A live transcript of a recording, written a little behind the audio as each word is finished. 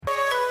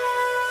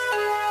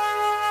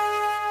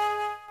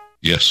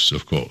Yes,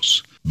 of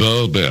course.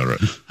 Burl Bearer.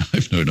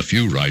 I've known a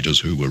few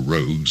writers who were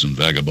rogues and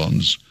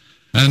vagabonds.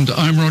 And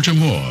I'm Roger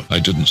Moore. I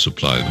didn't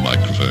supply the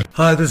microphone.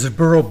 Hi, this is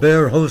Burl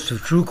Bear, host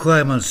of True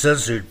Crime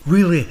Uncensored.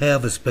 Really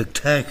have a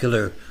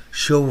spectacular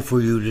show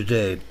for you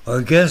today.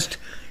 Our guest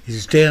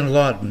is Dan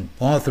Lawton,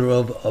 author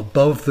of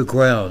Above the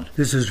Ground.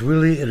 This is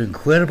really an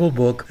incredible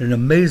book, an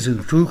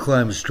amazing true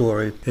crime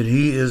story, and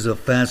he is a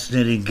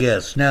fascinating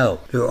guest.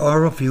 Now, there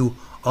are a few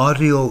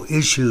audio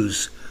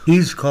issues.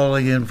 He's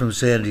calling in from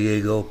San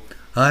Diego.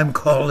 I'm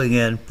calling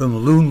in from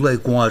Loon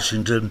Lake,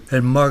 Washington,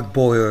 and Mark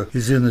Boyer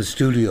is in the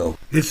studio.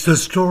 It's the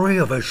story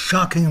of a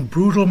shocking,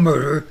 brutal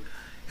murder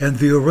and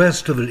the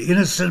arrest of an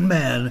innocent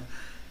man,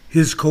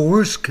 his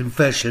coerced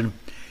confession,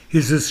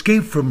 his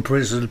escape from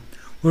prison,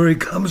 where he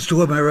comes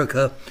to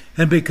America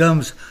and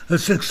becomes a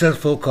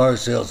successful car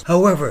salesman.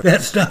 However,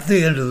 that's not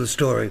the end of the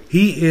story.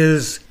 He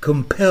is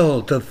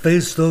compelled to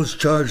face those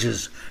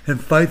charges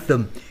and fight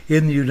them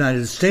in the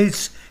United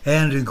States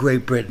and in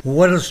Great Britain.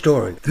 What a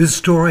story. This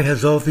story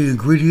has all the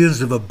ingredients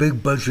of a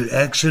big-budget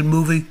action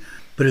movie,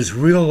 but it's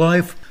real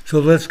life. So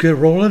let's get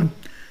rolling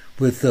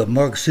with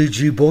Mark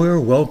C.G. Boyer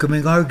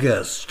welcoming our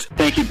guest.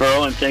 Thank you,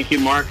 Burl, and thank you,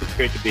 Mark. It's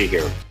great to be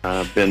here.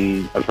 I've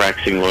been a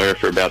practicing lawyer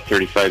for about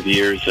 35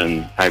 years,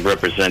 and I've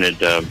represented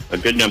a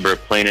good number of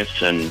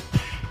plaintiffs and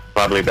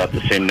probably about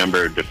the same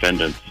number of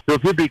defendants. So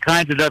if you'd be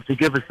kind enough to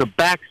give us the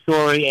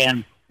backstory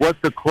and what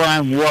the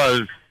crime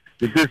was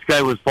that this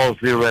guy was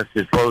falsely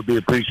arrested, that would be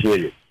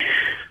appreciated.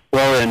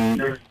 Well, in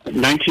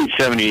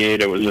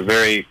 1978, it was a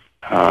very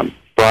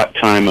fraught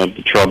time of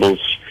the Troubles.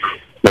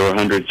 There were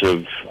hundreds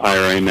of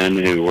IRA men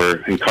who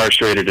were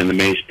incarcerated in the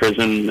Maze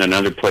prison and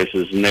other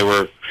places, and they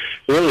were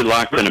really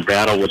locked in a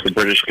battle with the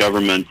British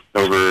government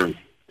over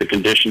the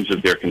conditions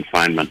of their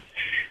confinement.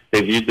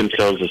 They viewed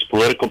themselves as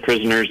political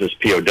prisoners, as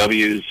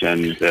POWs,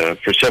 and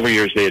for several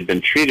years they had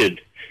been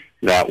treated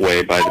that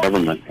way by the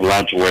government,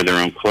 allowed to wear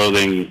their own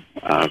clothing,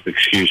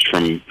 excused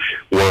from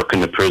work in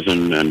the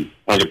prison, and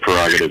other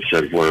prerogatives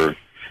that were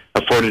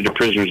afforded to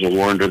prisoners of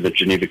war under the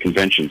Geneva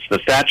Conventions. The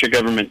Thatcher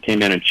government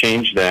came in and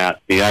changed that.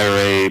 The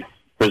IRA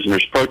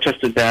prisoners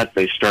protested that.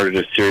 They started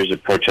a series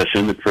of protests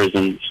in the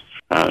prisons,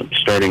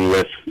 starting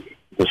with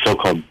the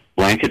so-called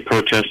blanket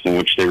protest, in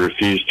which they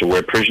refused to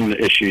wear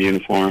prison-issue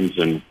uniforms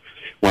and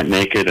went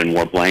naked and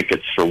wore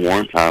blankets for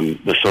warmth.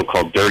 The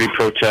so-called dirty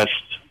protests,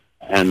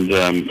 and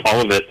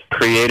all of it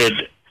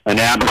created an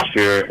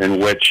atmosphere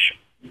in which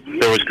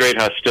there was great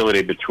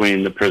hostility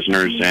between the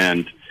prisoners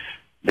and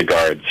the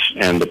guards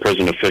and the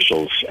prison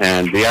officials.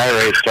 And the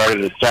IRA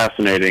started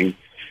assassinating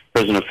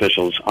prison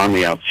officials on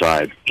the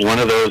outside. One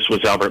of those was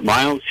Albert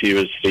Miles. He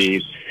was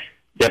the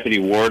deputy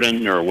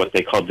warden, or what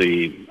they called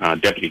the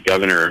deputy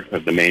governor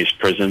of the Maze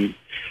prison,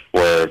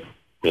 where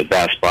the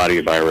vast body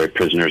of IRA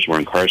prisoners were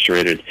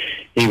incarcerated.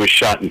 He was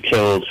shot and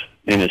killed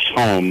in his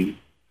home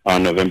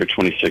on November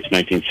 26,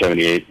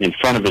 1978, in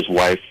front of his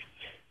wife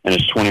and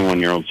his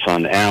 21-year-old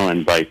son,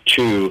 Alan, by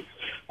two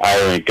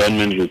IRA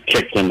gunmen who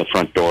kicked in the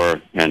front door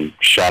and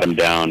shot him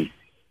down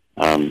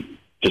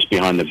just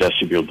behind the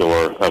vestibule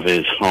door of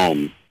his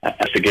home.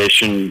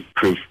 Investigation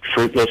proved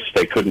fruitless.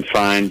 They couldn't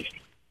find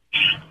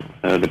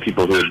the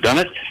people who had done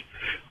it.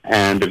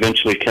 And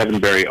eventually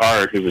Kevin Barry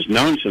Art, who was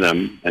known to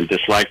them and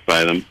disliked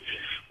by them,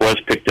 was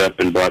picked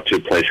up and brought to a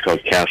place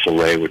called Castle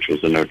Ray, which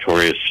was a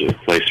notorious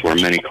place where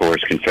many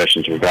coerced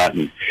confessions were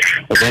gotten.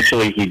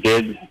 Eventually he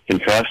did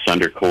confess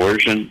under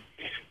coercion,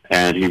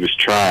 and he was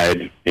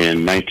tried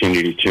in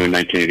 1982 and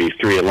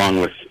 1983, along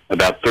with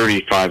about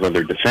 35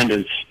 other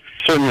defendants.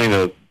 Certainly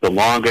the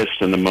longest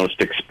and the most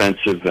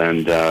expensive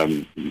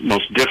and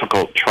most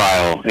difficult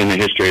trial in the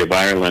history of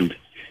Ireland.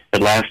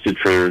 It lasted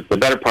for the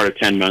better part of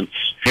 10 months.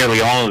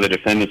 Nearly all of the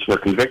defendants were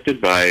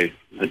convicted by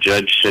a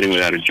judge sitting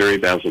without a jury.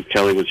 Basil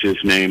Kelly was his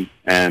name,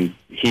 and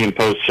he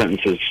imposed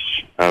sentences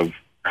of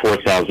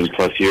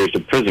 4,000-plus years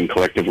of prison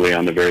collectively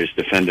on the various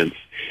defendants.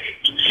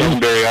 Kevin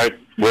Barry Art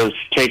was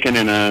taken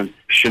in a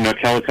Chinook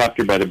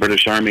helicopter by the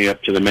British Army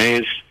up to the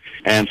Maze,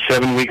 and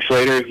 7 weeks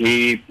later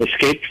he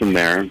escaped from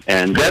there.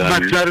 And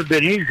that must not have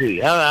been easy.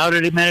 How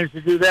did he manage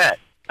to do that?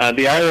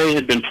 The IRA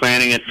had been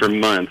planning it for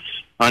months,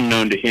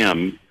 unknown to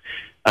him,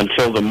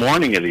 until the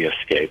morning of the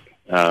escape,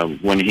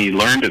 when he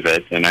learned of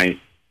it. And I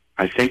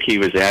think he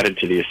was added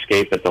to the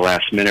escape at the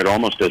last minute,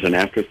 almost as an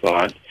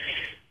afterthought.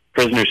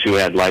 Prisoners who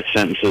had life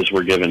sentences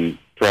were given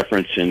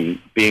preference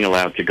in being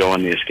allowed to go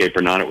on the escape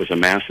or not. It was a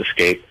mass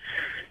escape.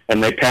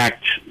 And they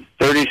packed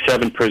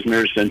 37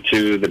 prisoners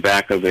into the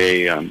back of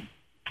a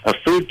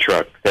food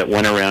truck that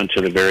went around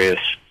to the various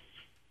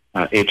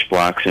H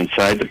blocks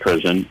inside the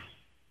prison.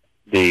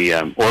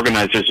 The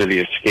organizers of the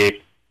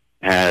escape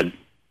had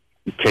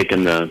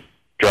taken the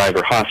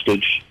driver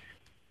hostage,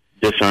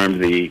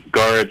 disarmed the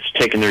guards,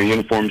 taken their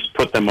uniforms,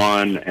 put them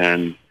on,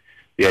 and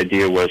the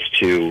idea was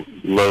to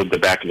load the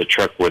back of the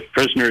truck with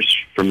prisoners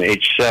from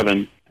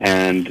H7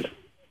 and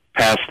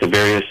pass the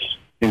various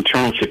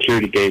internal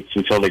security gates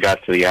until they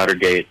got to the outer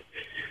gate,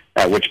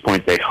 at which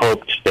point they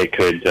hoped they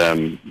could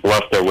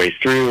bluff their way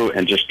through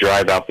and just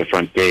drive out the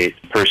front gate,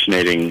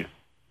 impersonating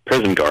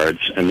prison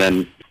guards. And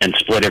then and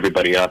split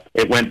everybody up.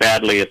 It went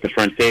badly at the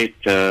front gate.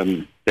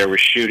 There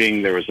was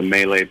shooting. There was a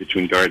melee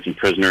between guards and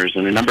prisoners,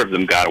 and a number of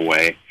them got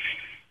away.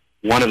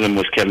 One of them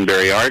was Kevin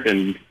Berryard,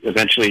 and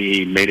eventually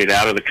he made it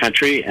out of the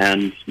country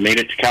and made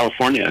it to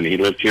California, and he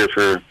lived here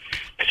for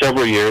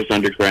several years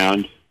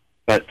underground.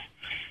 But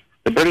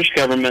the British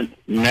government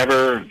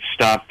never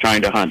stopped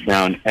trying to hunt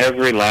down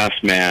every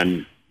last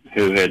man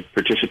who had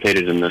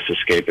participated in this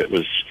escape. It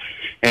was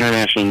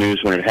international news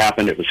when it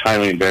happened. It was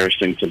highly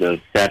embarrassing to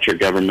the Thatcher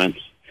government.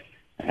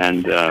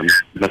 And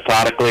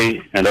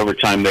methodically and over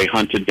time, they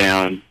hunted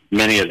down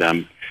many of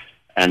them,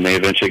 and they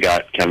eventually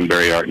got Kevin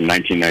Berryard in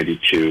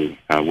 1992,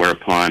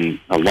 whereupon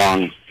a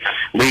long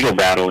legal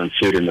battle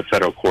ensued in the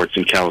federal courts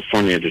in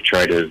California to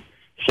try to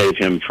save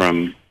him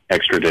from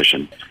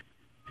extradition.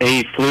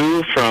 He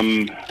flew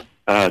from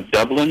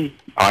Dublin,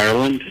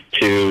 Ireland,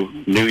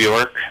 to New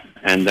York,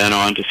 and then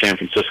on to San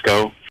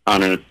Francisco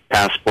on a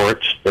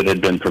passport that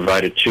had been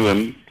provided to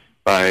him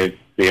by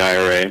the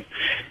IRA.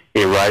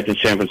 He arrived in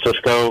San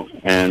Francisco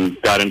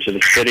and got into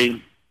the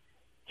city.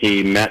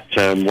 He met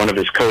one of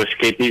his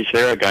co-escapees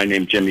there, a guy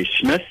named Jimmy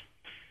Smith,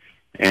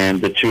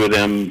 and the two of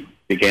them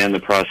began the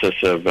process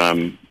of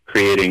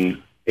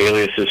creating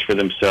aliases for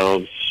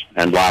themselves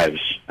and lives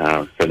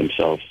for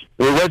themselves.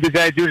 Well, what did the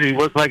guy do? Did he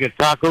work like a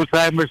taco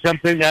time or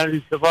something? How did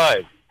he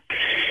survive?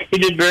 He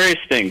did various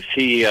things.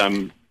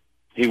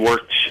 He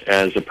worked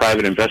as a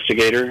private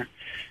investigator.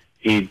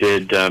 He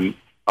did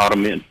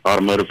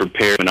automotive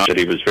repair that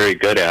he was very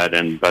good at,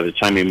 and by the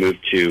time he moved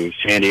to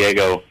San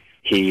Diego,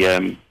 he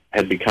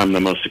had become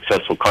the most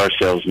successful car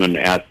salesman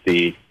at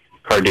the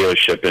car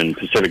dealership in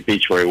Pacific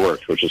Beach where he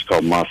worked, which is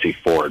called Mossy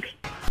Ford.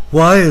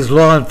 Why is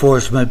law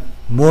enforcement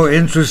more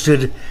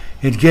interested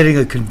in getting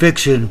a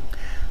conviction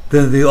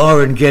than they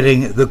are in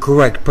getting the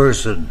correct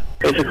person?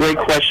 It's a great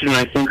question, and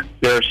I think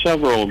there are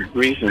several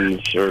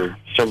reasons or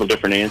several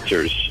different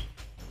answers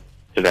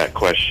to that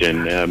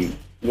question.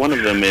 One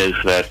of them is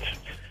that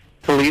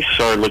police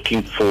are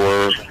looking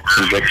for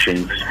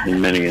convictions in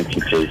many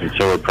instances, and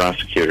so are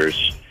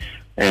prosecutors.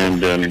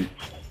 And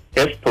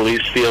if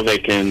police feel they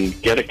can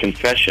get a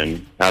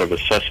confession out of a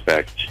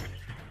suspect,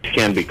 it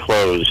can be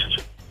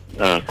closed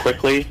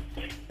quickly,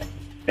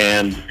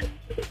 and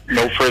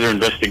no further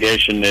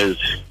investigation is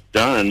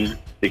done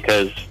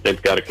because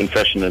they've got a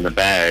confession in the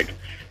bag.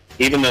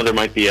 Even though there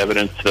might be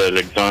evidence that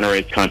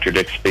exonerates,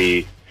 contradicts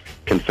the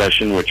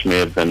confession, which may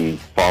have been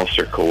false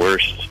or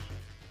coerced,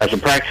 as a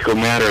practical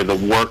matter, the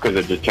work of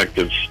the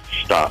detectives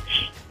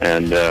stops.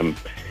 And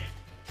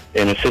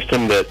in a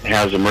system that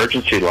has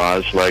emergency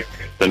laws like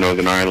the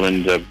Northern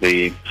Ireland of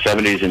the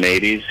 70s and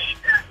 80s,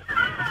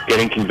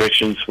 getting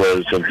convictions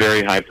was a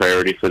very high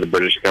priority for the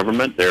British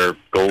government. Their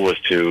goal was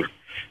to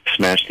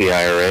smash the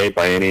IRA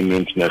by any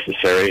means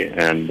necessary,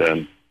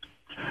 and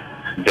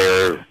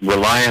their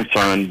reliance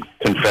on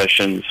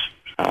confessions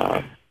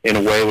in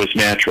a way was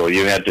natural.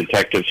 You had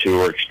detectives who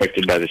were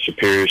expected by the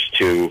superiors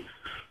to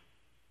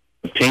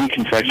obtain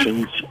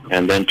confessions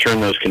and then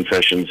turn those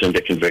confessions into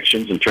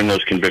convictions and turn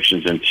those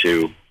convictions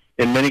into,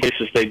 in many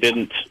cases, they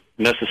didn't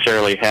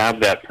necessarily have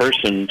that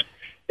person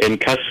in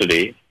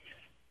custody.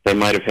 They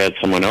might have had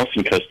someone else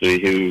in custody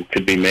who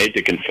could be made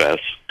to confess,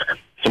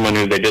 someone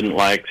who they didn't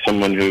like,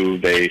 someone who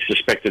they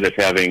suspected of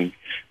having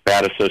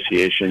bad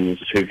associations,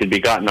 who could be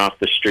gotten off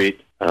the street.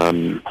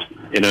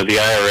 The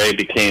IRA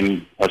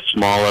became a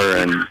smaller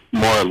and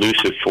more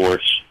elusive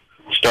force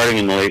starting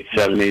in the late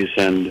 70s,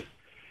 and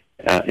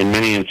in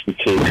many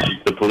instances,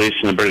 the police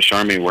and the British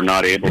Army were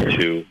not able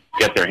to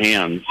get their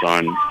hands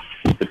on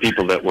the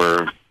people that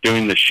were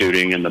doing the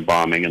shooting and the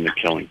bombing and the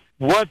killing.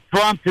 What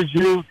prompted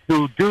you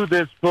to do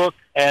this book,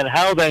 and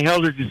how the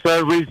hell did you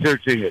start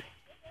researching it?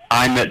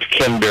 I met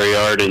Kevin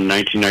Berryard in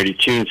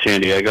 1992 in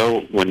San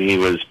Diego when he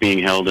was being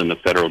held in the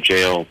federal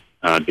jail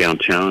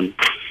downtown.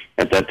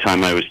 At that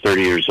time, I was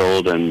 30 years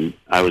old, and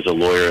I was a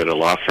lawyer at a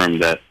law firm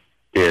that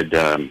did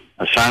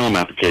asylum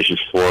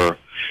applications for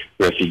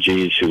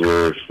refugees who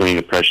were fleeing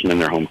oppression in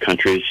their home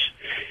countries.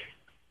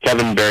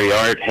 Kevin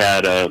Berryard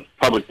had a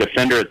public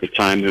defender at the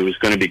time who was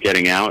going to be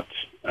getting out.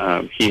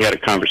 He had a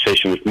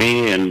conversation with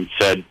me and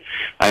said,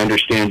 I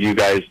understand you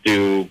guys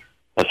do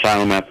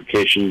asylum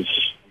applications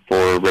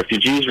for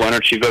refugees. Why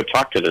don't you go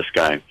talk to this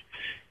guy?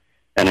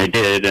 And I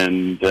did,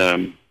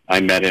 and I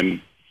met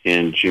him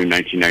in June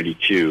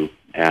 1992,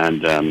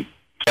 and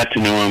got to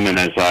know him, and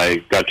as I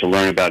got to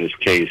learn about his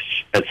case,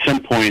 at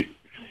some point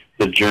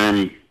the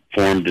germ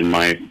formed in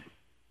my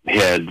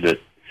head that,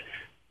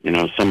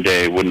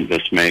 someday wouldn't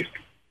this make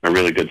a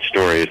really good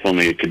story if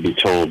only it could be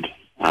told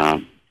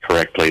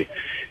correctly.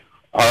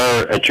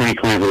 Our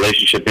attorney-client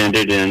relationship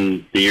ended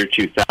in the year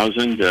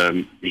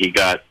 2000. He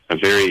got a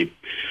very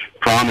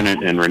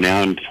prominent and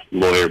renowned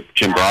lawyer,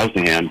 Jim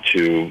Brosnahan,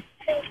 to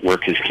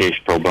work his case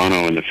pro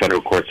bono in the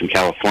federal courts in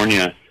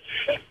California.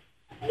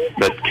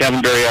 But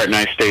Kevin Berryard and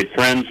I stayed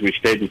friends. We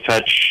stayed in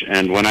touch,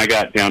 and when I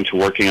got down to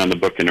working on the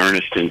book in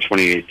earnest in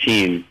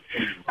 2018,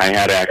 I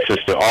had access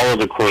to all of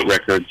the court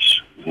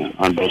records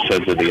on both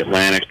sides of the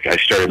Atlantic. I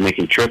started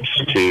making trips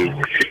to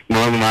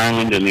Northern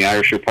Ireland and the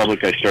Irish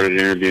Republic. I started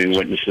interviewing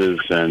witnesses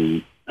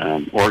and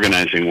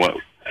organizing what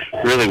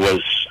really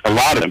was a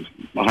lot of them,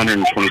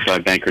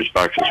 125 bankers'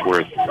 boxes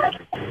worth.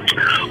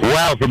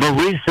 Wow, from a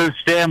research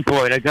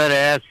standpoint, I got to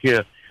ask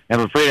you,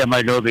 I'm afraid I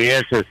might know the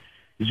answer.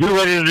 Did you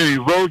run into any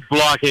road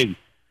blocking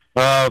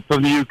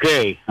from the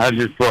UK on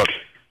this book?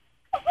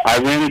 I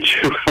ran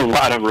into a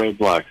lot of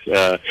roadblocks.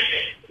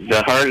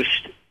 The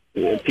hardest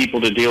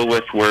people to deal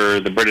with were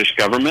the British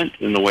government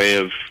in the way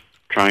of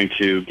trying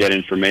to get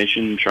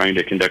information, trying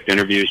to conduct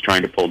interviews,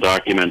 trying to pull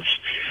documents.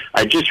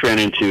 I just ran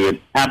into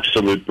an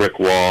absolute brick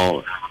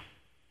wall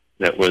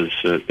that was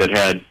that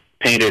had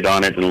painted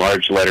on it in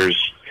large letters,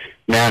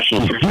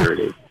 national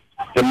security.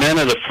 The men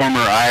of the former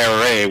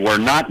IRA were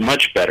not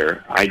much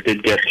better. I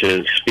did get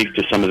to speak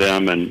to some of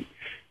them, and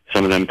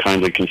some of them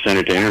kindly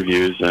consented to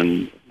interviews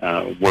and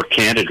were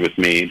candid with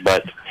me.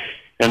 But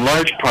in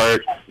large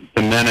part,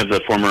 the men of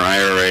the former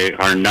IRA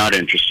are not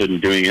interested in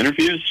doing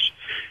interviews.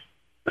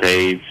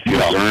 They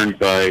feel burned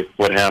by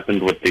what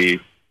happened with the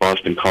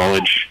Boston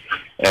College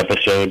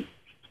episode.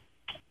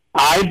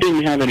 I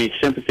didn't have any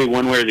sympathy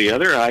one way or the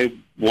other. I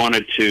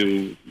wanted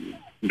to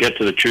get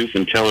to the truth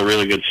and tell a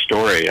really good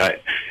story. I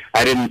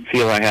didn't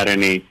feel I had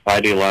any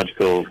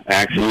ideological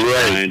axis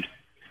behind.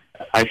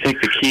 I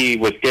think the key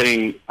with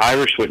getting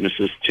Irish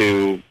witnesses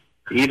to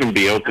even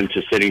be open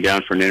to sitting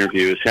down for an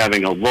interview is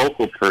having a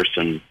local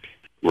person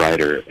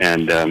writer.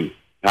 And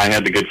I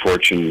had the good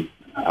fortune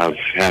of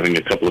having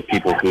a couple of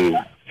people who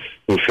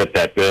fit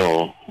that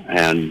bill,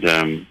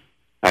 and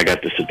I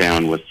got to sit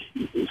down with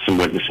some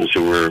witnesses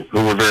who were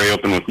very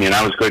open with me, and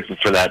I was grateful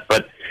for that.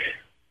 But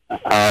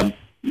I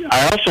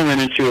also ran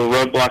into a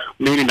roadblock,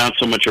 maybe not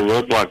so much a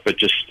roadblock, but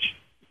just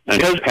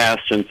it has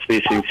passed since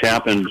these things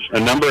happened. A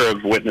number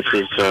of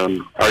witnesses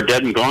are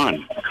dead and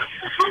gone.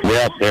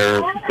 Yeah,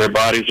 their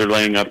bodies are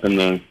laying up in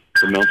the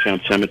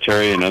Milltown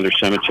Cemetery and other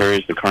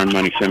cemeteries, the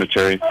Carnmoney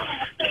Cemetery.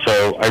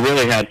 So I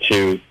really had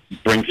to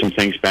bring some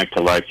things back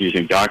to life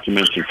using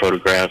documents and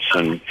photographs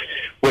and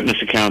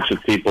witness accounts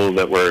of people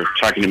that were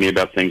talking to me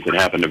about things that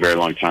happened a very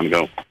long time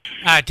ago.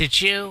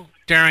 Did you,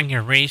 during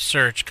your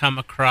research, come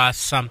across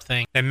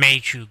something that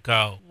made you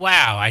go,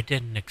 wow, I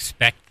didn't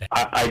expect that?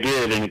 I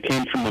did, and it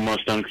came from the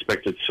most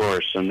unexpected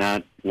source, and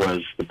that was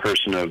the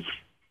person of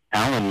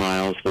Alan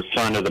Miles, the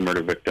son of the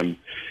murder victim,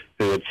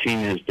 who had seen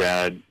his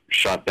dad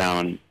shot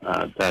down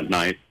that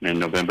night in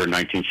November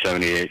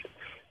 1978.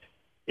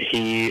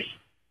 He,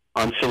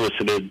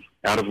 unsolicited,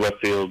 out of left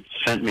field,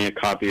 sent me a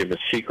copy of a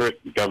secret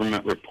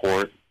government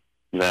report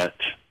that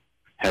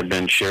had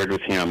been shared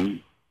with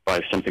him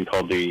by something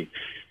called the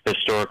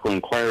Historical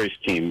Inquiries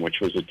Team,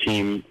 which was a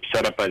team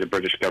set up by the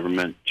British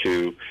government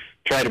to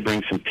try to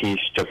bring some peace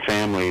to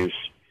families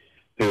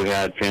who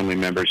had family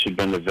members who'd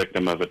been the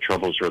victim of a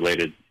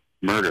Troubles-related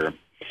murder.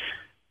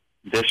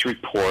 This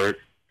report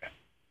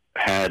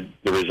had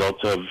the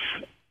results of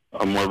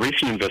a more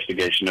recent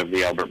investigation of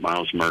the Albert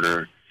Miles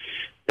murder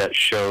that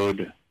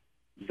showed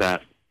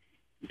that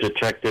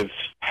detectives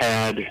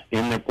had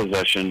in their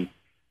possession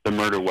the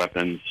murder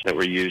weapons that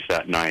were used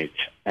that night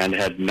and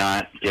had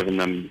not given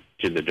them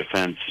to the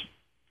defense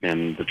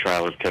in the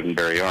trial of Kevin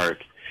Barry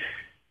Art.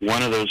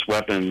 One of those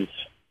weapons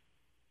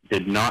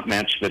did not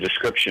match the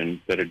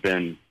description that had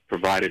been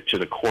provided to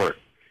the court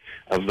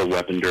of the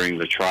weapon during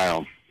the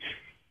trial.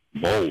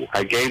 Whoa.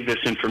 I gave this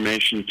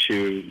information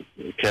to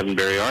Kevin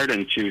Barry Art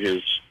and to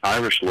his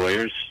Irish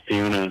lawyers,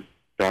 Fiona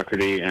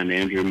Docherty and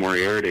Andrew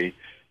Moriarty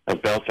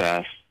of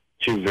Belfast,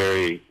 two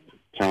very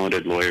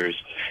talented lawyers.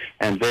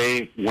 And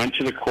they went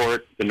to the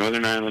court, the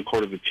Northern Ireland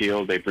Court of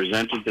Appeal. They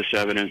presented this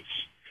evidence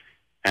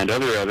and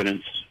other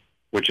evidence,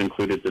 which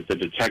included that the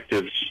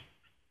detectives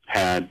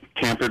had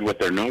tampered with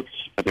their notes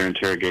of their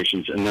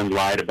interrogations and then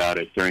lied about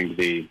it during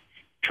the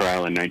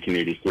trial in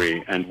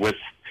 1983. And with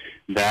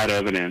that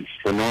evidence,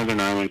 the Northern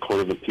Ireland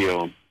Court of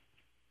Appeal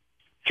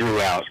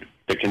threw out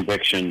the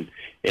conviction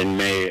in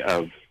May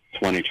of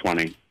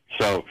 2020.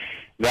 So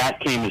that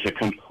came as a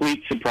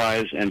complete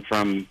surprise and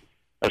from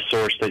a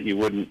source that you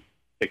wouldn't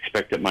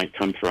expect it might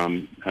come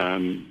from,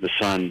 the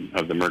son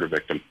of the murder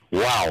victim.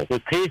 Wow.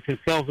 The case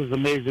itself is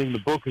amazing. The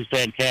book is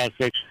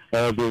fantastic.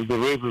 The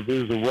rave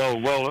reviews are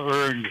well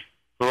earned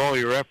for all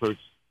your efforts.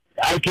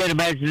 I can't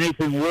imagine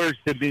anything worse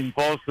than being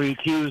falsely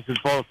accused and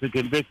falsely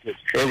convicted.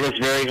 It was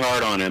very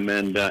hard on him,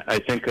 and I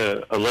think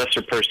a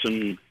lesser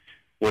person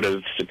would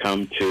have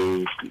succumbed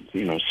to,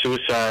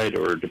 suicide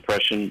or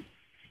depression,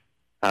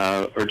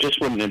 or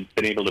just wouldn't have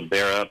been able to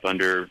bear up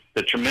under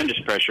the tremendous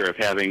pressure of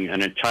having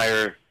an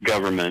entire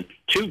government,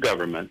 two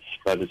governments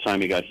by the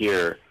time he got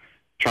here,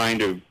 trying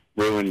to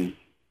ruin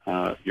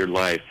your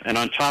life. And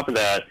on top of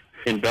that,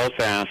 in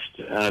Belfast,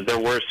 there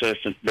were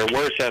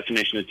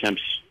assassination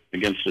attempts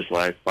against his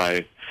life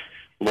by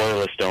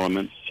loyalist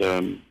elements,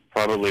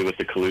 probably with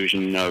the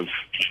collusion of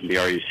the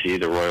RUC,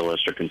 the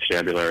Royalist or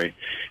Constabulary,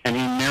 and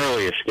he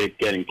narrowly escaped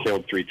getting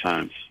killed 3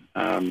 times.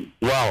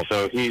 Wow!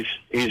 So he's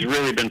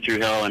really been through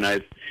hell, and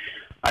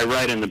I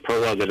write in the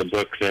prologue of the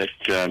book that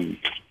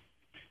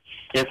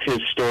if his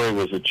story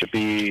was to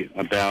be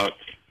about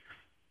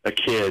a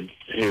kid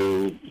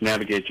who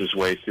navigates his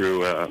way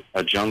through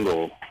a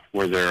jungle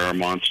where there are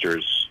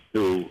monsters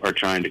who are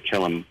trying to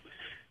kill him.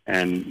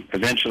 And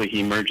eventually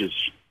he emerges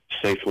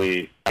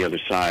safely on the other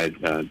side,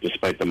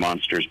 despite the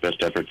monster's best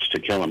efforts to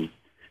kill him.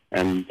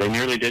 And they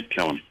nearly did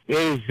kill him.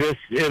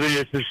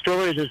 It's a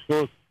story of this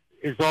book.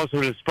 It's also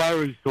an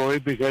inspiring story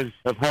because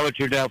of how it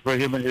turned out for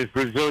him and his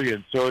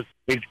resilience. So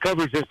it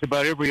covers just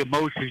about every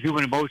emotion,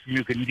 human emotion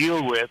you can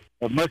deal with.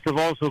 It must have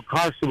also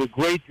cost him a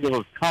great deal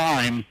of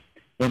time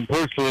and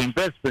personal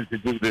investment to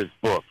do this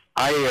book.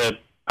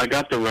 I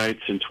got the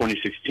rights in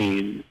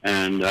 2016,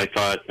 and I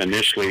thought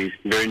initially,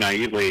 very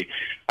naively,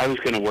 I was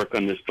going to work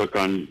on this book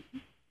on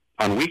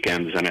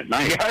weekends and at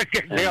night.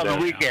 On the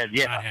weekend,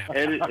 yeah.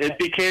 And it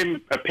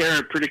became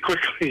apparent pretty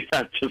quickly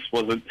that just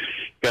wasn't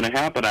going to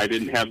happen. I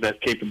didn't have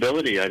that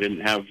capability. I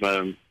didn't have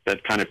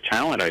that kind of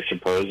talent, I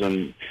suppose.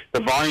 And the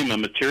volume of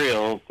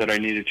material that I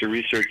needed to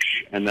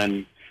research and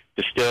then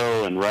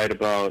distill and write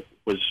about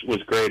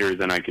was greater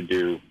than I could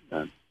do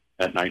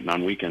at night and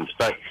on weekends.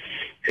 But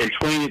in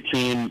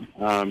 2018,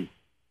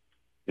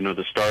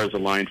 the stars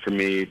aligned for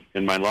me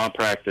in my law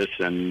practice,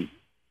 and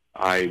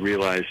I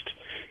realized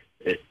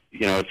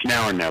it's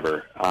now or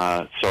never.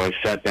 So I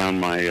sat down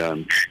my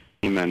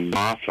team and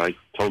off. I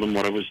told them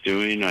what I was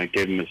doing. I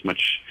gave them as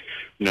much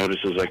notice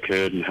as I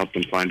could and helped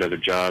them find other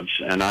jobs.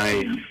 And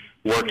I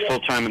worked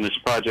full-time in this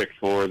project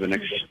for the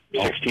next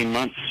 16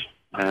 months.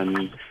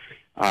 And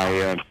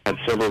I had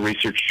several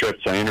research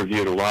trips. I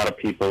interviewed a lot of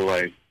people.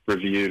 I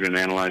reviewed and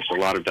analyzed a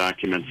lot of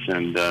documents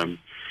and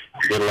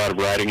did a lot of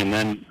writing and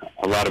then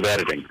a lot of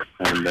editing.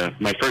 And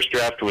my first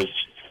draft was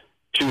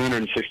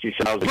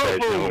 260,000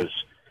 pages.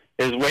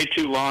 It was way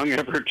too long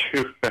ever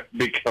to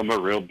become a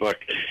real book.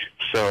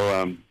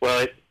 So,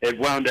 it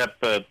wound up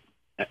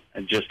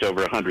just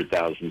over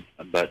 100,000,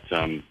 but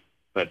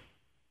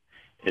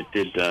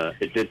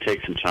it did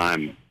take some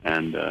time,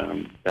 and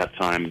that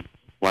time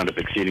wound up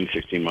exceeding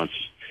 16 months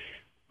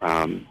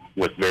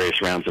with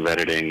various rounds of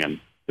editing. And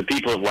the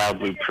people of Wild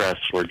Blue Press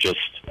were just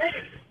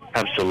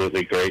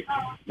absolutely great.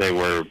 They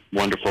were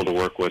wonderful to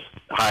work with,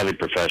 highly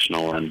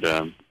professional, and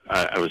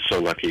I was so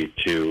lucky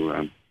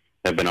to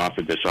have been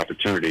offered this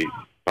opportunity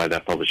by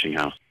that publishing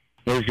house.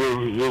 As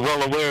you're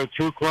well aware,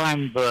 true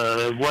crime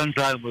at one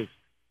time was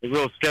a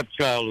real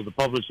stepchild of the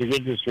publishing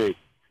industry.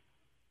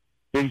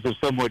 Things have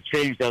somewhat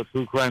changed. Now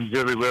true crime's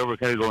everywhere. We're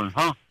kind of going,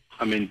 huh?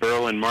 I mean,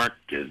 Burl and Mark,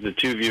 the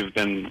two of you have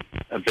been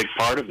a big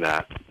part of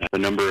that.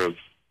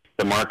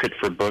 The market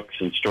for books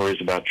and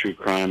stories about true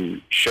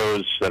crime,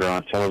 shows that are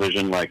on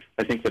television, like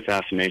I think the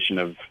fascination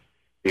of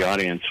the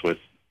audience with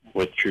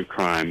true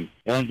crime.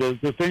 And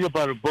the thing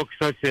about a book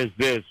such as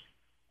this,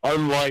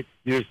 unlike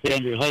your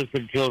standard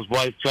husband kills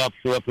wife, chops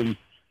her up, and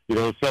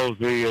sells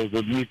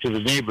the meat to the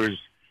neighbors,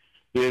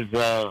 is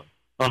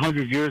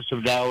 100 years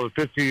from now or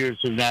 50 years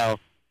from now,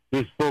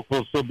 this book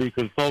will still be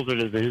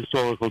consulted as a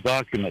historical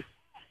document,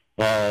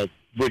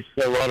 which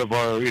a lot of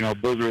our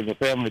Burger in the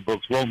Family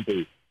books won't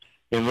be,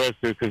 unless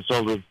they're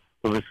consulted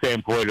from a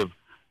standpoint of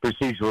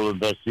procedural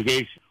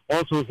investigation.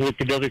 Also,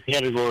 it's another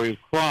category of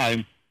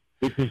crime,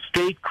 which is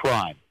state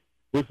crime.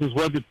 This is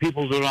what the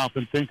people don't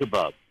often think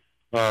about.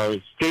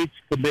 States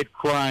commit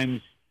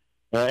crimes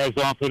as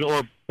often,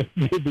 or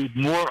maybe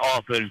more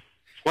often,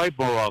 quite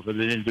more often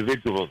than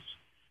individuals.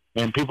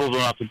 And people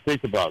don't often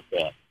think about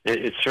that.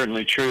 It's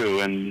certainly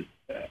true. And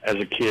as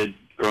a kid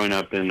growing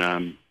up in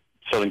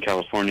Southern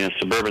California,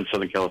 suburban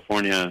Southern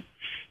California,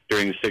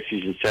 during the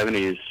 60s and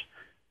 70s,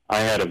 I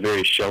had a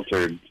very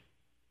sheltered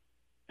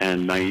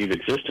and naive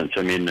existence.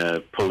 I mean,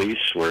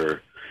 police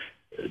were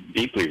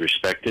deeply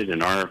respected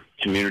in our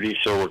community,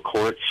 so were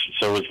courts,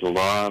 so was the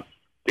law.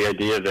 The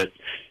idea that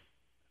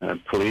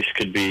police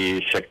could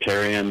be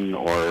sectarian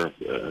or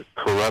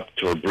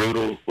corrupt or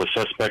brutal with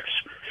suspects,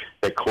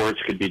 that courts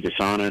could be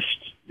dishonest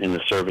in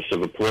the service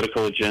of a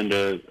political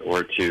agenda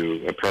or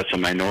to oppress a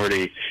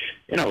minority,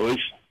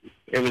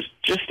 it was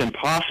just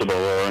impossible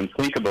or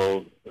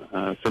unthinkable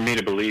for me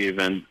to believe.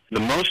 And the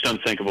most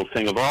unthinkable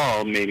thing of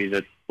all, maybe,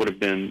 that would have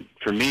been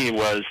for me,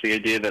 was the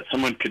idea that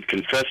someone could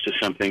confess to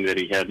something that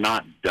he had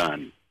not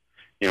done.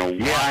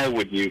 Why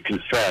would you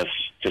confess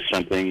to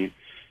something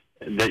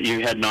that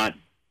you had not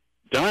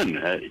done?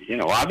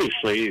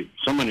 Obviously,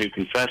 someone who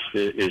confessed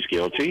is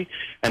guilty.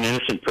 An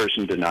innocent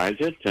person denies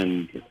it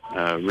and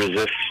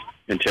resists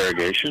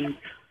interrogation,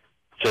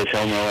 says,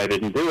 hell no, I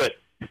didn't do it.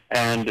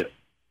 And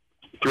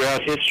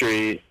throughout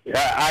history,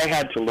 I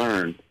had to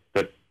learn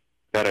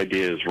that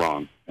idea is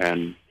wrong.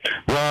 And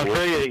I'll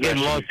tell you,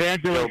 in Los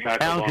Angeles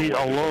County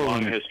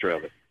alone, history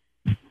of it.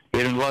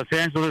 In Los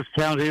Angeles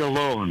County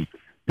alone,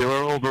 there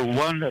are over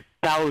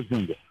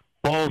 1,000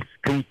 false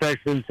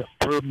confessions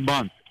per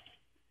month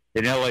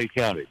in L.A.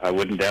 County. I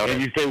wouldn't doubt it.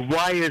 And you say,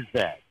 why is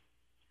that?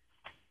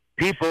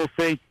 People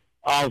think,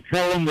 I'll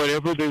tell them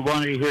whatever they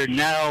want to hear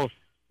now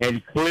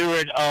and clear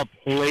it up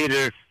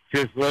later.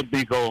 Just let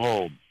me go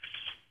home.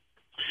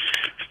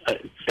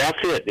 That's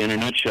it, in a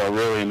nutshell,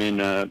 really. I mean,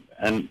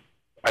 and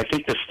I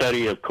think the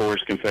study of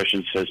coerced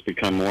confessions has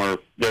become more,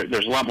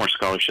 there's a lot more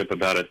scholarship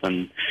about it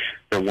than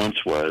there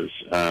once was.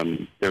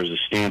 There was a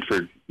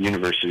Stanford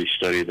University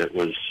study that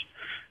was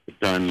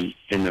done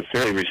in the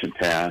fairly recent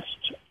past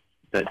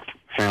that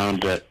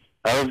found that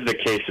of the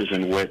cases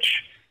in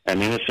which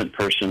an innocent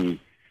person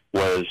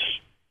was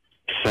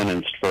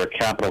sentenced for a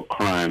capital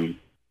crime,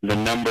 the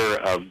number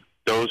of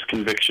those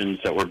convictions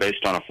that were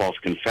based on a false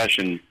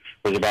confession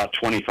was about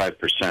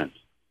 25%.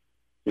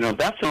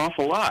 That's an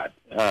awful lot.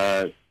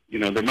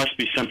 There must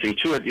be something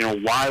to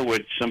it. Why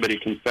would somebody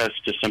confess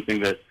to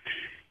something that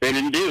they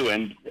didn't do?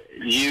 And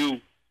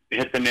you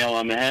hit the nail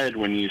on the head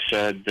when you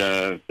said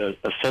a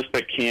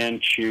suspect can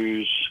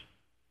choose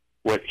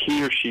what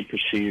he or she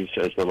perceives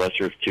as the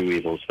lesser of two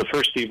evils. The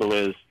first evil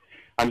is,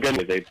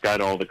 they've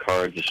got all the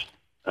cards,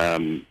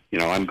 I'm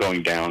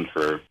going down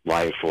for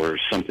life or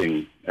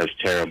something as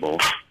terrible,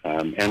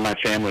 and my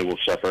family will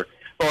suffer.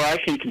 Or I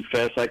can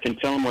confess, I can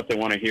tell them what they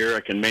want to hear,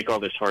 I can make all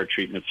this hard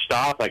treatment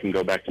stop, I can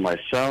go back to my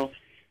cell,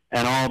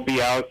 and I'll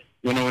be out,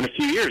 in a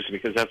few years,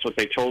 because that's what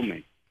they told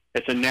me.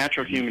 It's a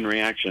natural human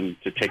reaction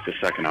to take the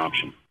second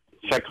option.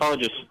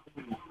 Psychologists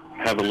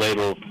have a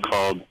label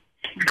called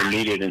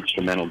immediate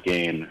instrumental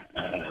gain,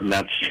 and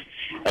that's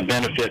a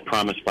benefit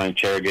promised by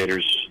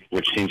interrogators,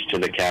 which seems to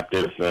the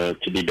captive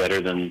to be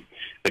better than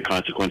the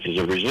consequences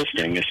of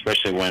resisting,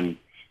 especially when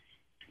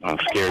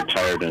scared,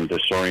 tired, and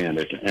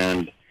disoriented.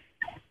 And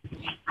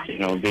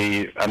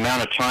the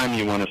amount of time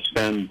you want to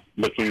spend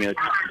looking at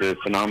the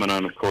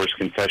phenomenon of coerced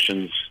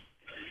confessions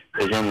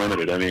is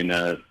unlimited. I mean,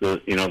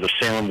 the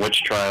Salem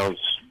witch trials,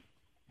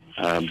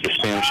 the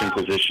Spanish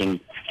Inquisition,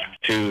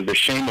 to the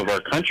shame of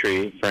our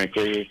country,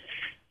 frankly,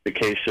 the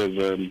case of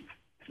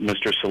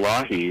Mr.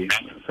 Salahi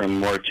from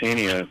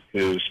Mauritania,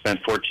 who spent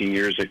 14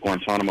 years at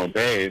Guantanamo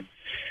Bay,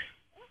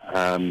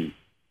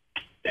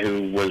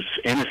 who was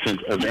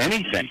innocent of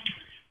anything,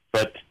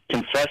 but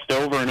confessed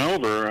over and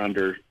over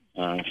under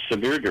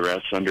severe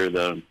duress, under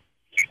the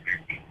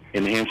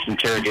enhanced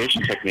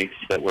interrogation techniques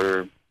that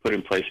were put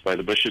in place by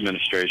the Bush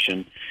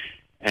administration.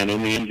 And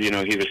in the end,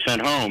 he was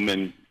sent home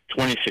in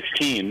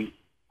 2016.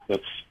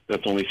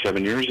 That's only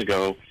 7 years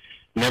ago.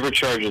 Never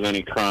charged with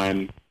any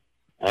crime.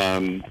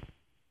 And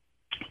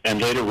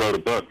later wrote a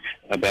book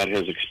about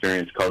his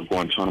experience called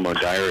Guantanamo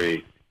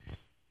Diary,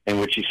 in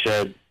which he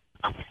said,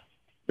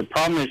 the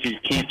problem is you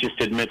can't just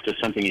admit to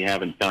something you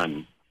haven't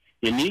done.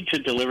 You need to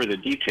deliver the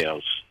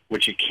details,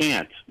 which you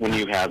can't when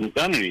you haven't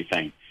done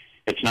anything.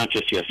 It's not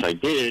just, yes, I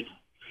did.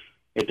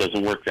 It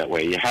doesn't work that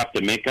way. You have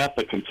to make up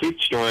a complete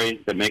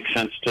story that makes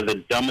sense to the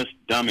dumbest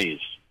dummies.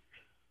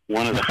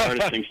 One of the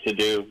hardest things to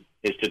do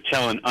is to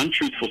tell an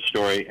untruthful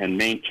story and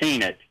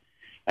maintain it,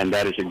 and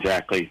that is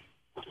exactly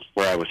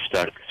where I was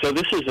stuck. So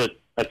this is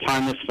a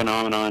timeless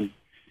phenomenon,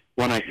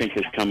 one I think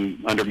has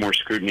come under more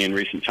scrutiny in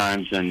recent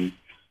times, and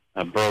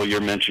Burl,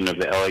 your mention of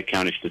the L.A.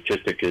 County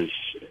statistic is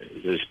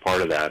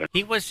part of that.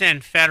 He was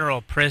in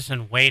federal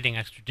prison waiting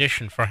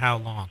extradition for how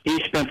long? He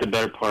spent the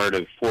better part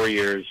of 4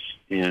 years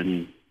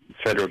in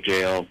federal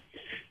jail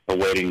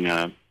awaiting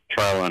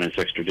trial on his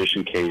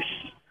extradition case.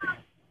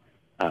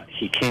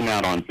 He came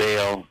out on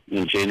bail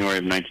in January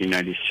of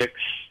 1996,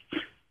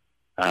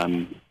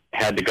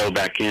 had to go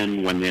back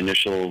in when the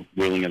initial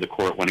ruling of the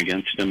court went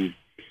against him,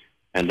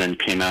 and then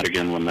came out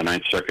again when the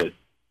Ninth Circuit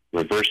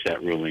reversed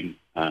that ruling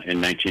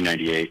in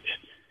 1998,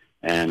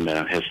 and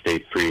has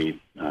stayed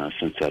free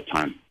since that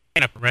time.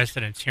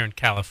 Residence here in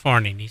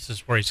California, and this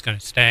is where he's going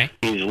to stay.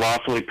 He's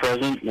lawfully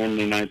present in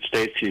the United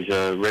States. He's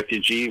a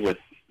refugee with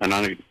an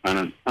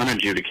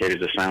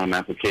unadjudicated asylum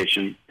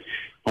application.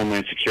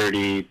 Homeland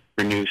Security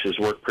renews his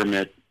work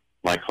permit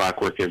like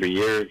clockwork every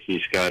year.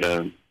 He's got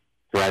a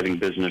thriving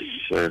business.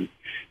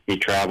 He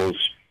travels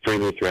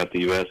freely throughout the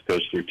U.S.,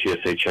 goes through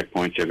TSA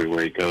checkpoints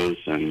everywhere he goes,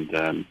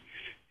 and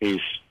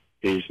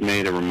he's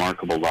made a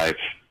remarkable life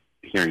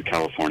here in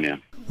California.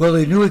 Well,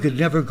 he knew he could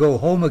never go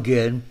home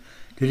again.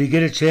 Did he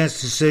get a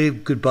chance to say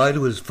goodbye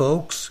to his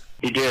folks?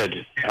 He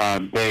did.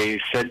 They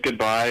said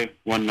goodbye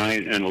one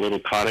night in a little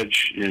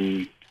cottage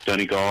in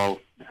Donegal.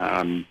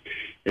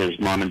 His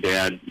mom and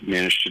dad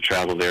managed to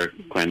travel there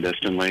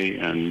clandestinely,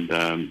 and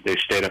they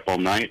stayed up all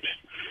night.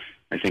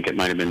 I think it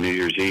might have been New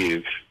Year's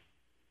Eve.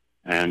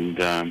 And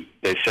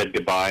they said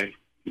goodbye.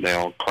 They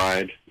all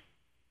cried.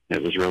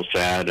 It was real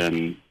sad,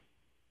 and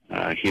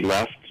he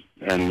left,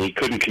 and he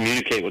couldn't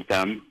communicate with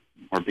them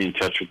or be in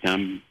touch with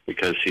them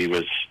because he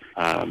was,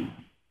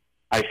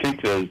 I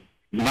think, the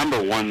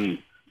number one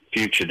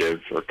fugitive,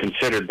 or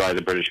considered by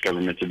the British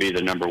government to be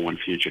the number one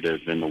fugitive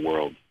in the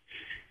world.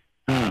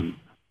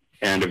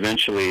 And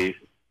eventually,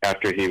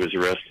 after he was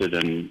arrested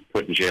and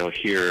put in jail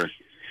here,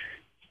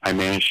 I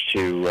managed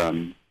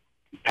to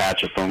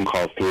patch a phone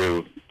call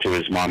through to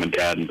his mom and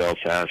dad in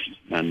Belfast,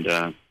 and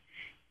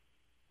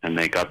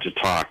they got to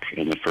talk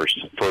for the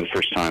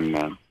first time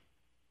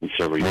in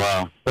several years.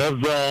 Wow.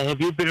 Have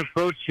you been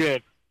approached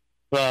yet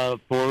for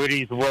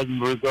anyone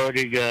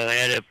regarding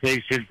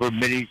adaptation for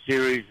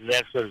miniseries and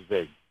that sort of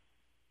thing?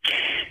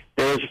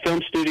 There was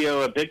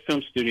a big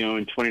film studio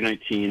in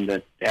 2019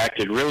 that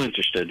acted real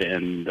interested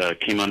and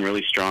came on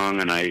really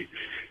strong, and I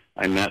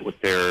met with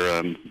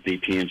their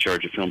VP in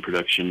charge of film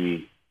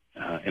production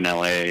in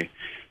L.A.,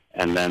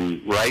 and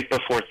then right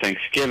before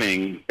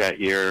Thanksgiving that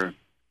year,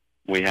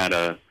 we had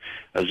a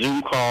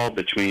Zoom call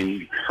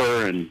between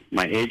her and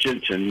my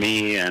agent and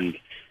me, and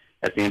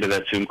at the end of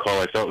that Zoom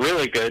call, I felt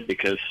really good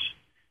because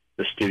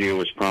the studio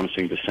was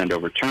promising to send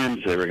over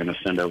terms. They were going to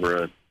send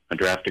over a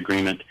draft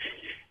agreement.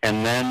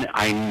 And then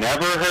I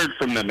never heard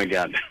from them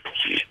again.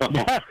 So,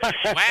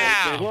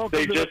 wow.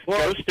 They just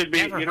ghosted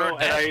me, Never you know, heard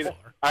that and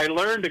before. I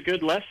learned a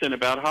good lesson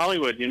about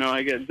Hollywood. You know,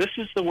 this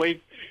is the way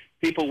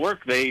people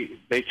work. They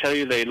tell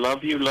you they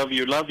love you,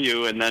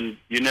 and then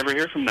you never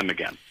hear from them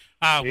again.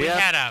 We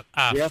had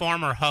a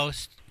former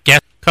host,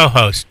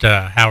 co-host,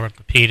 Howard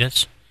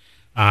Lapidus,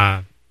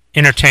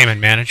 entertainment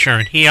manager,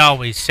 and he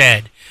always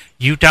said,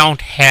 you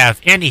don't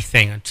have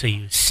anything until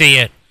you see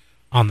it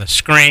on the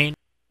screen.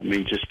 I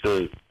mean, just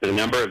the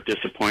number of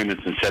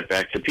disappointments and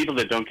setbacks, the people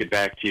that don't get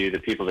back to you, the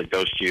people that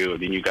ghost you. I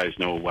mean, you guys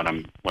know what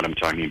I'm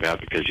talking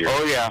about because you're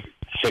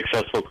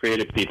successful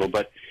creative people.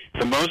 But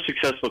the most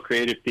successful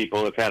creative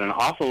people have had an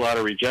awful lot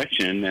of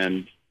rejection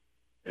and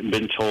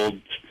been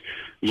told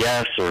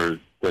yes, or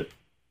that,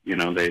 you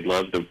know, they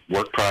love the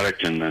work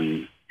product, and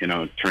then, you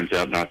know, it turns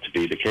out not to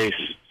be the case.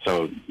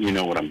 So you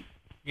know what I'm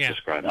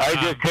describing. I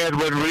just had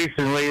one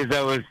recently as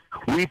I was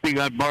weeping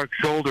on Mark's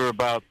shoulder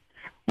about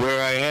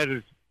where I had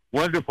a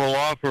wonderful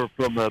offer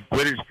from a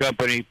British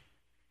company,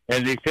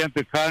 and they sent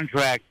the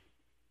contract,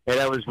 and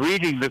I was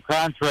reading the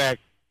contract,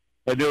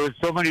 and there were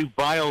so many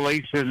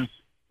violations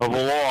of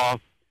a law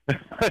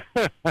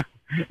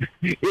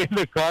in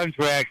the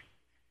contract.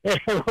 And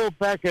I wrote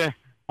back and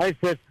I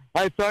said,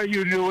 I thought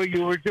you knew what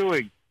you were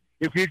doing.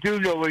 If you do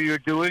know what you're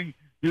doing,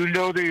 you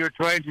know that you're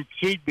trying to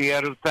cheat me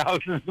out of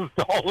thousands of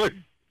dollars.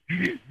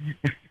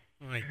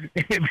 Right.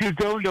 If you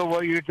don't know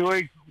what you're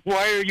doing,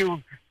 why are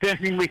you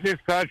sending me this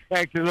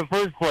contract in the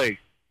first place?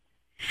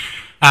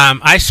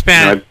 I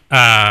spent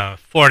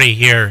 40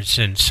 years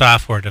in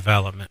software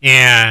development,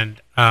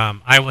 and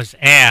I was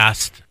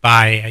asked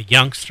by a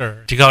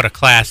youngster to go to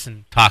class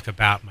and talk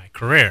about my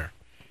career.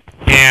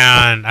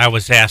 And I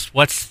was asked,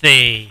 what's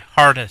the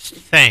hardest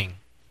thing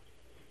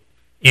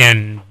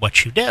in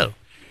what you do?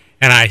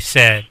 And I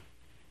said,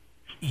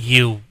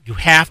 you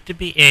have to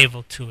be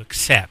able to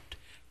accept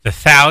the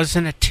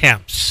 1,000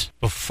 attempts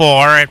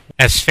before it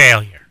as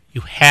failure.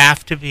 You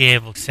have to be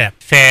able to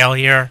accept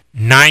failure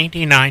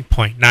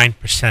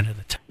 99.9% of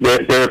the time.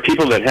 There are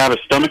people that have a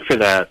stomach for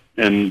that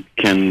and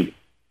can,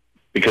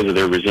 because of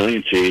their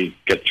resiliency,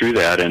 get through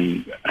that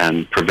and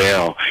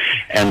prevail.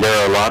 And there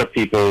are a lot of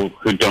people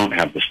who don't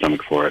have the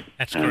stomach for it.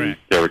 That's and correct.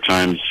 There were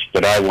times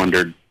that I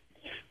wondered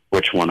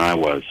which one I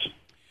was.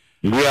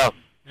 Yeah.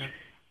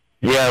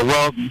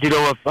 Well, you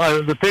know,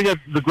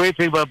 the great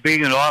thing about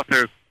being an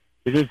author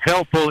is it's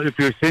helpful if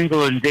you're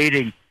single and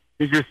dating,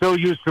 because you're so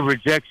used to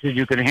rejection,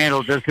 you can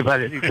handle just about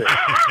anything.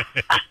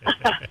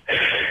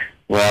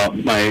 Well,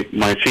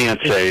 my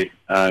fiance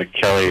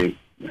Kelly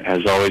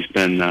has always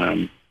been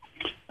an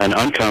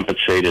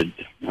uncompensated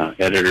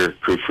editor,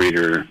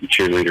 proofreader,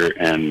 cheerleader,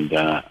 and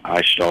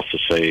I should also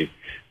say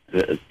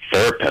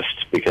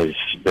therapist, because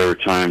there were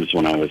times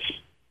when I was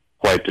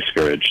quite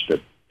discouraged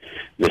that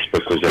this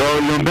book was.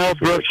 So Mel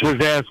Brooks was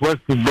asked,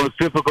 "What's the most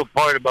difficult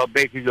part about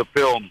making a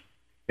film?"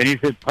 And he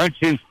said,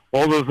 "Punching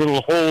all those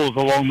little holes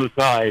along the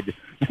side."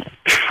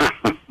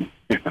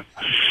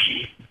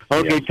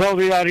 Okay, tell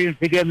the audience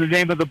again the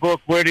name of the book,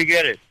 where to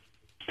get it.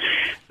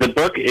 The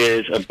book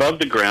is Above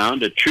the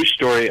Ground, a true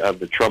story of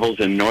the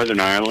troubles in Northern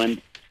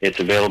Ireland. It's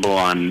available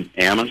on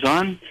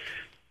Amazon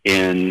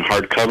in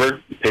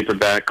hardcover,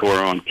 paperback, or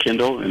on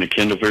Kindle, in a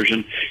Kindle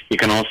version. You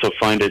can also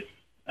find it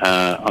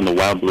on the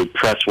Wild Blue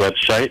Press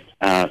website.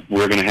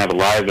 We're going to have a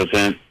live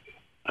event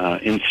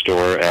in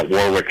store at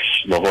Warwick's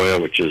La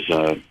Jolla, which is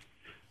a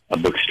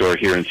bookstore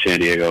here in San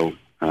Diego,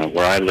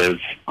 where I live,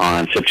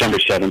 on September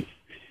 7th.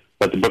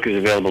 But the book is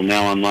available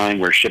now online.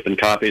 We're shipping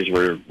copies.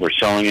 We're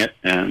selling it,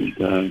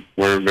 and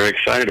we're very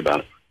excited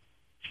about it.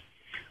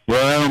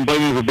 Well, I don't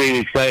blame you for being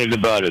excited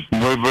about it.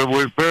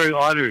 We're very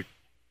honored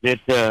that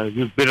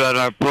you've been on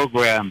our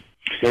program.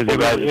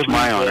 Well, it's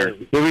my honor.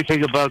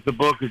 Everything about the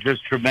book is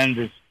just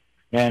tremendous,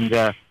 and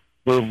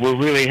we're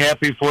really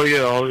happy for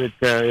you.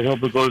 I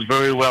hope it goes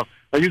very well.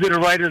 Are you going to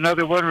write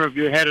another one, or have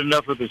you had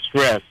enough of the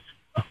stress?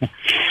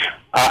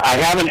 I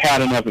haven't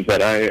had enough of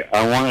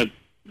it.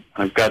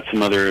 I've got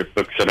some other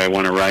books that I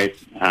want to write.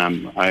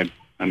 I'm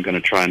going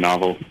to try a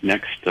novel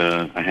next.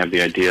 I have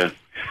the idea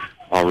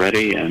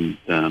already, and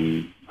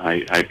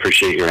I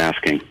appreciate your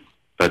asking.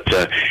 But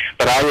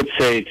I would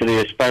say to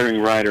the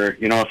aspiring writer,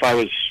 you know, if I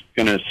was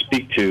going to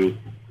speak to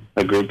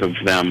a group of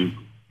them,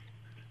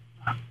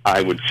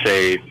 I would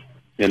say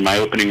in my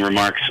opening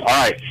remarks, all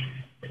right,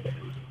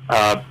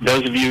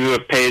 those of you who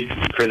have paid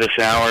for this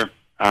hour,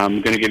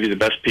 I'm going to give you the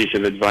best piece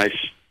of advice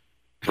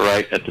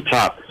right at the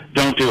top.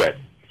 Don't do it.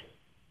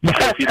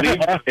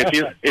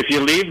 If you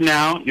leave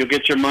now, you'll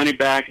get your money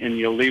back, and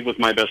you'll leave with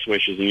my best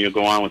wishes, and you'll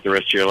go on with the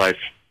rest of your life.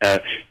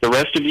 The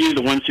rest of you,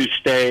 the ones who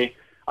stay,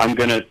 I'm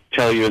going to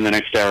tell you in the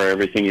next hour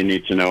everything you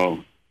need to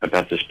know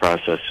about this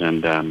process,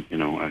 and you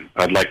know,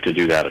 I'd like to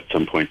do that at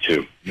some point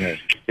too. Yes.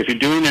 If you're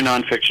doing a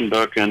nonfiction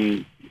book,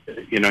 and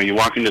you know, you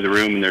walk into the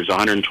room and there's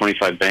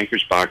 125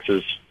 bankers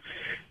boxes,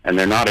 and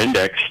they're not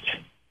indexed,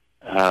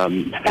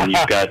 and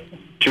you've got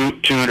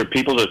 200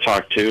 people to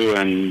talk to,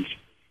 and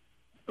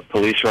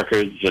police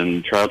records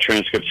and trial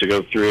transcripts to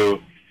go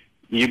through,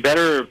 you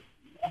better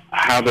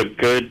have a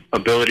good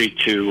ability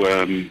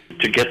to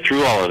get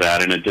through all of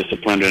that in a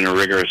disciplined and a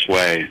rigorous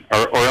way,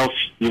 or else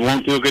you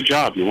won't do a good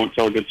job. You won't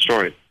tell a good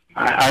story.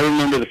 I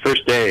remember the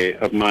first day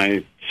of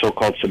my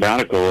so-called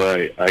sabbatical.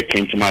 I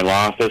came to my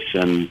law office,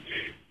 and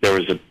there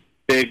was a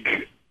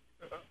big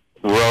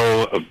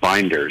row of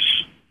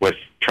binders with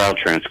trial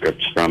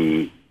transcripts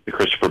from the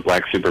Christopher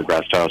Black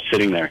Supergrass trial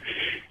sitting there.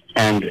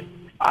 And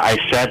I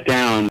sat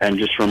down, and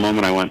just for a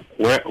moment I went,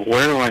 where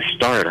do I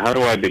start? How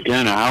do I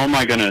begin? How am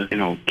I going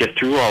to, get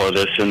through all of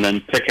this and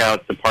then pick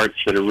out the parts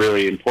that are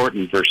really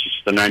important versus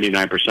the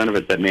 99% of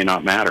it that may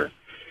not matter?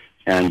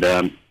 And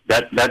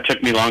that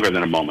took me longer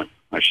than a moment,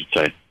 I should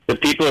say. The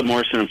people at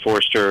Morrison &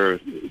 Forster,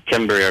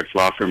 Kevin Berryart's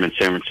law firm in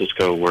San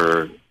Francisco,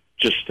 were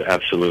just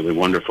absolutely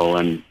wonderful,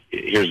 and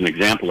here's an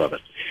example of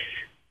it.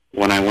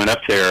 When I went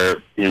up there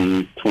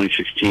in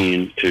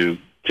 2016 to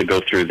go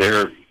through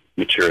their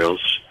materials,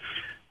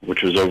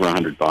 which was over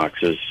 100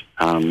 boxes,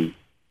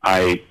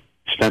 I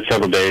spent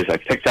several days. I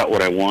picked out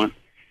what I want,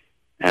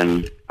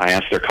 and I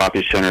asked their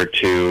copy center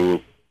to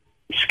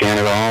scan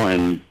it all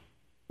and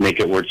make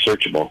it word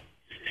searchable.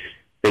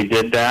 They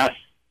did that.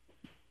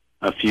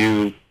 A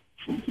few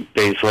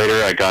days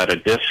later, I got a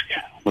disk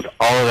with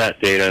all of that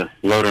data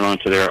loaded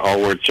onto there,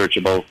 all word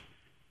searchable.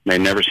 They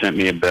never sent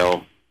me a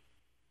bill,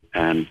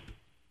 and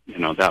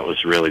that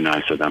was really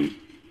nice of them.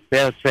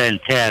 That's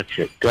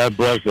fantastic. God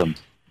bless them.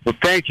 Well,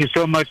 thank you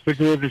so much for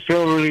doing the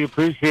show. Really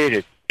appreciate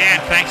it.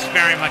 And thanks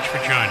very much for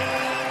joining.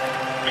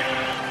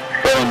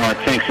 Well, Mark,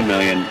 thanks a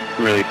million.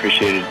 Really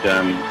appreciated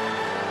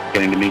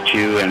getting to meet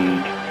you,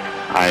 and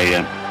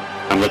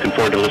I'm looking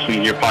forward to listening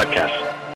to your podcast.